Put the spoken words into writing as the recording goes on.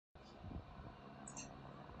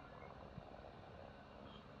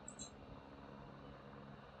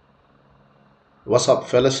What's up,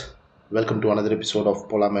 fellas? Welcome to another episode of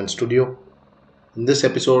Polar Man Studio. In this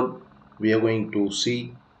episode, we are going to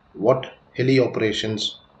see what heli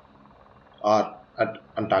operations are at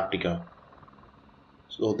Antarctica.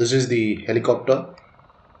 So, this is the helicopter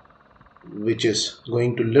which is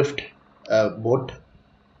going to lift a boat.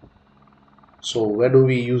 So, where do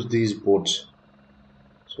we use these boats?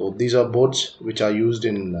 So, these are boats which are used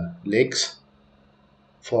in lakes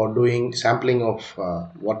for doing sampling of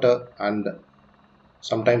water, and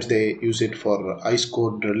sometimes they use it for ice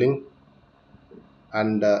core drilling,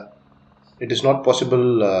 and it is not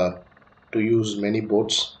possible to use many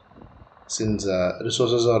boats since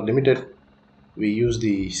resources are limited. We use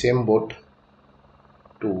the same boat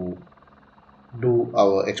to do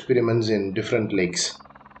our experiments in different lakes.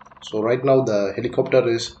 So right now the helicopter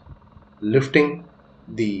is lifting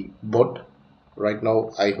the boat. Right now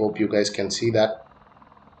I hope you guys can see that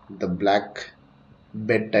the black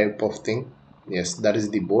bed type of thing. Yes, that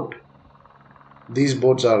is the boat. These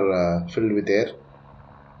boats are filled with air,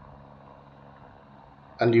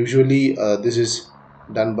 and usually this is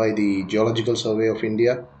done by the Geological Survey of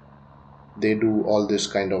India. They do all this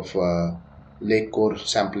kind of lake core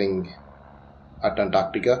sampling at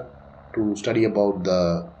Antarctica to study about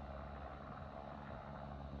the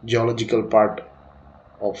geological part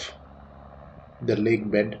of the lake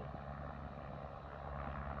bed.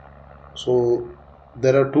 So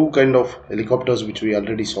there are two kind of helicopters which we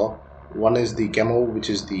already saw. One is the camo, which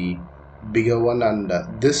is the bigger one, and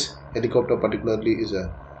this helicopter particularly is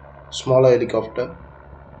a smaller helicopter,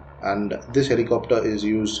 and this helicopter is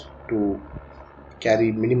used to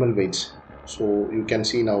carry minimal weights. So you can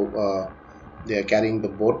see now they are carrying the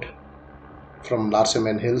boat from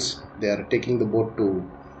Larsemen Hills. They are taking the boat to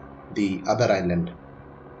the other island.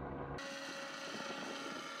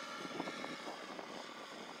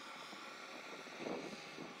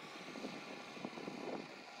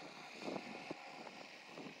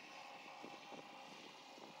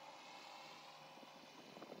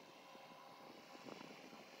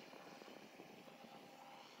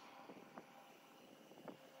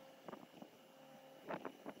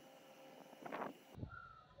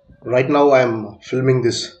 Right now I am filming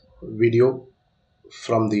this video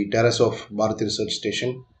from the terrace of Bharat Research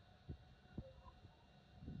Station.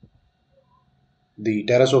 The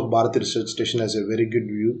terrace of Bharat Research Station has a very good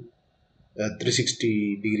view, a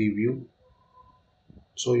 360-degree view.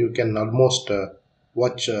 So you can almost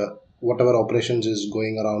watch whatever operations is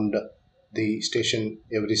going around the station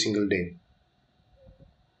every single day.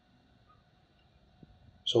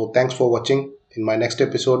 So thanks for watching. In my next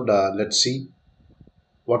episode, let's see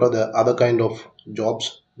what are the other kind of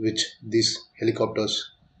jobs which these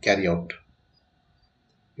helicopters carry out.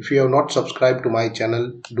 If you have not subscribed to my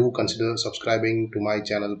channel, do consider subscribing to my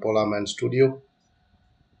channel Polar Man Studio.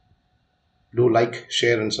 Do like,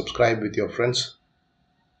 share and subscribe with your friends.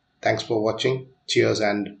 Thanks for watching. Cheers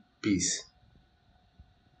and peace.